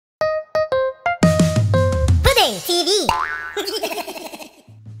Hey, TV!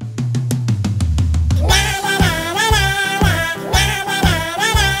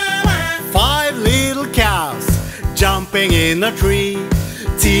 Five little cows jumping in a tree,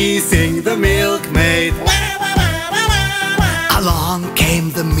 teasing the milkmaid. Along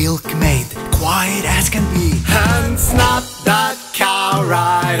came the milkmaid, quiet as can be, And snapped that cow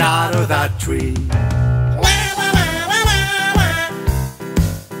right out of that tree.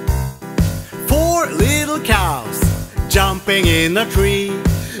 Four little cows jumping in a tree,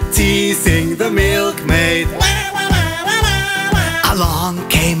 teasing the milkmaid. along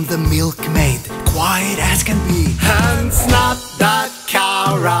came the milkmaid, quiet as can be, And snapped that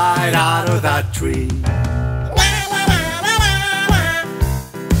cow right out of that tree.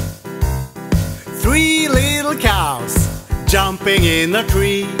 Three little cows jumping in a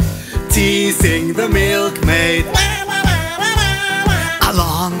tree, teasing the milkmaid.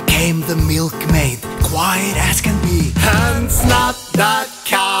 along came the milkmaid, quiet as can be, And snapped that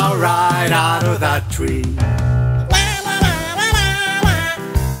cow right out of that tree.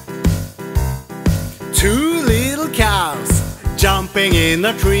 Two little cows jumping in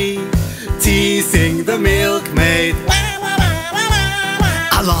a tree, teasing the milkmaid.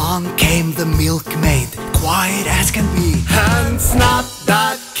 along came the milkmaid, quiet as can be, And snapped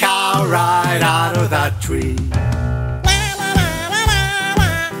that cow right out of that tree.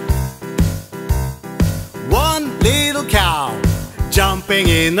 One little cow jumping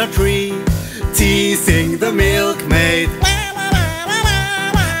in a tree, teasing the milkmaid.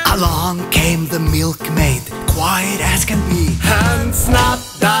 along came the milkmaid.